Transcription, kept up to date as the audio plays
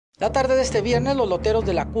La tarde de este viernes, los loteros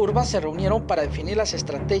de la curva se reunieron para definir las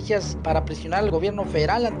estrategias para presionar al gobierno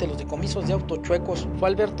federal ante los decomisos de autos chuecos. Fue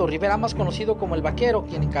Alberto Rivera, más conocido como el Vaquero,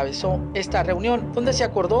 quien encabezó esta reunión, donde se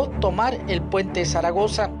acordó tomar el puente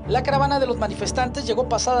Zaragoza. La caravana de los manifestantes llegó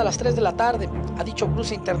pasada las 3 de la tarde a dicho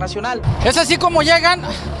cruce internacional. Es así como llegan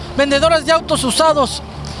vendedores de autos usados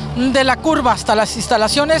de la curva hasta las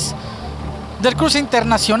instalaciones del cruce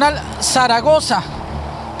internacional Zaragoza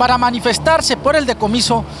para manifestarse por el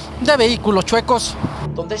decomiso de vehículos chuecos,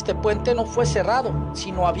 donde este puente no fue cerrado,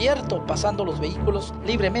 sino abierto, pasando los vehículos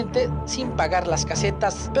libremente sin pagar las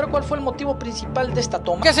casetas. Pero ¿cuál fue el motivo principal de esta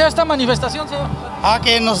toma? ¿Qué sea esta manifestación, señor?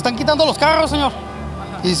 Que nos están quitando los carros, señor.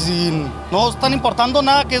 Y si no están importando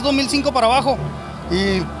nada, que es 2005 para abajo,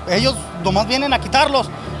 y ellos nomás vienen a quitarlos.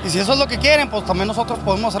 Y si eso es lo que quieren, pues también nosotros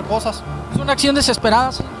podemos hacer cosas. ¿Es una acción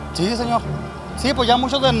desesperada, señor? Sí, señor. Sí, pues ya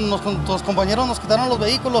muchos de nuestros compañeros nos quitaron los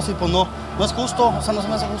vehículos y pues no es justo, o sea, no se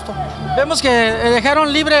me hace justo. Vemos que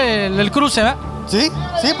dejaron libre el cruce, ¿verdad? Sí,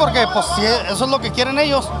 porque pues sí, eso es lo que quieren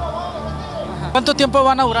ellos. ¿Cuánto tiempo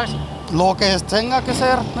van a durar? Lo que tenga que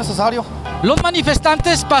ser necesario. Los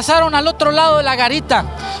manifestantes pasaron al otro lado de la garita,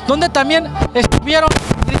 donde también estuvieron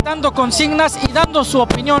gritando consignas y dando su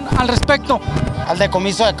opinión al respecto. Al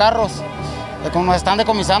decomiso de carros, como nos están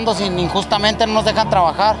decomisando sin injustamente, no nos dejan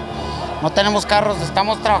trabajar. No tenemos carros,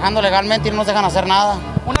 estamos trabajando legalmente y no nos dejan hacer nada.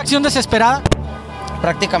 ¿Una acción desesperada?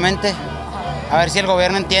 Prácticamente. A ver si el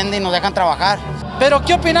gobierno entiende y nos dejan trabajar. Pero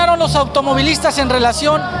 ¿qué opinaron los automovilistas en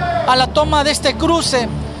relación a la toma de este cruce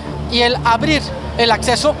y el abrir el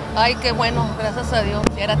acceso? Ay, qué bueno, gracias a Dios,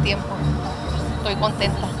 ya era tiempo. Estoy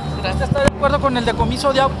contenta, gracias. ¿Está de acuerdo con el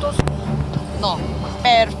decomiso de autos? No.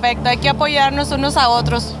 Perfecto, hay que apoyarnos unos a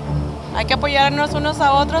otros. Hay que apoyarnos unos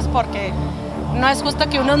a otros porque no es justo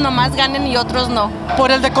que unos nomás ganen y otros no. ¿Por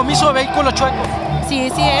el decomiso de vehículos chuecos? Sí,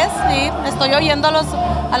 estoy oyendo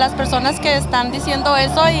a las personas que están diciendo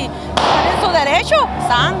eso y están en su derecho,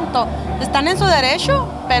 santo, están en su derecho,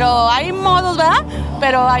 pero hay modos, ¿verdad?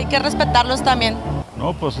 Pero hay que respetarlos también.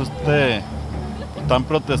 No, pues están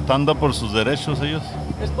protestando por sus derechos ellos.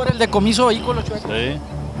 ¿Es por el decomiso de vehículos chuecos? Sí.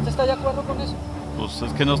 ¿Usted está de acuerdo con eso? Pues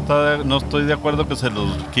es que no estoy de acuerdo que se los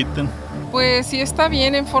quiten. Pues sí está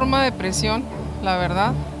bien en forma de presión, la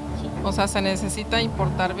verdad. O sea, se necesita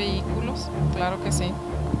importar vehículos, claro que sí.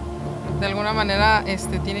 De alguna manera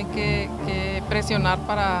tienen que presionar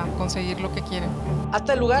para conseguir lo que quieren.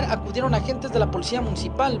 Hasta el lugar acudieron agentes de la policía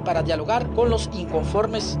municipal para dialogar con los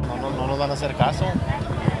inconformes. No nos van a hacer caso.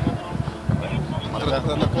 No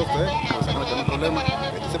problema.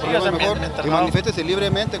 Ese problema es mejor que manifiéstese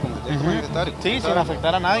libremente como tiene que manifestar. Sí, sin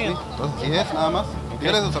afectar a nadie. Sí, entonces, así es, nada más.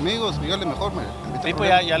 Dígale a sus amigos, dígale mejor. Sí, pues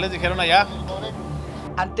ya les dijeron allá.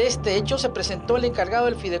 Ante este hecho se presentó el encargado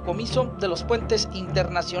del fideicomiso de los puentes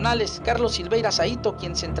internacionales, Carlos Silveira Saito,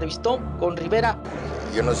 quien se entrevistó con Rivera.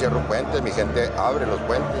 Yo no cierro puentes, mi gente abre los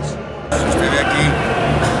puentes. Si usted ve aquí,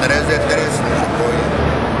 3 de 3 nos apoyan.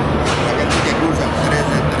 La gente que cruza, 3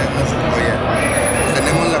 de 3 nos apoyan. Pues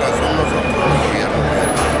tenemos la razón nosotros, el gobierno.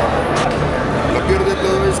 Lo peor de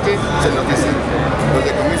todo es que se nos dice, los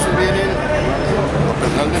decomisos vienen por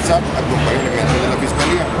personal del SAT, acompañamiento de la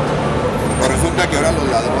Fiscalía. Pero resulta que ahora los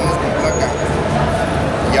ladrones con placa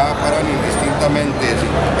ya paran indistintamente,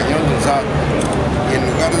 compañeros del SAT, y en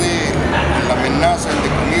lugar de la amenaza, el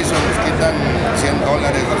decomiso, nos quitan $100, 200,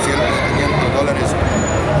 $500.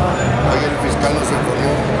 Hoy el fiscal nos informó,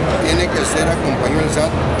 tiene que ser acompañado el SAT,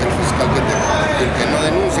 el fiscal el que no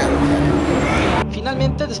denuncia.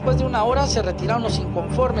 Finalmente, después de una hora, se retiraron los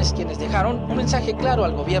inconformes, quienes dejaron un mensaje claro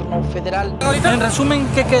al gobierno federal. En resumen,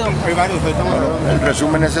 ¿qué quedó? El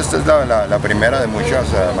resumen es esta es la primera de muchas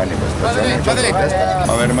manifestaciones, muchas protestas.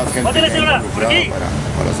 Va a haber más gente involucrada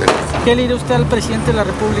para hacer esto. ¿Qué le dirá usted al presidente de la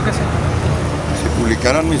República, señor? Si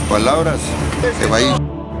publicaran mis palabras, se va a ir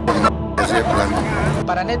ese plan.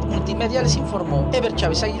 Para Net Multimedia les informó Ever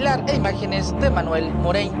Chávez Aguilar e imágenes de Emmanuel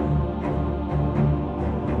Morein.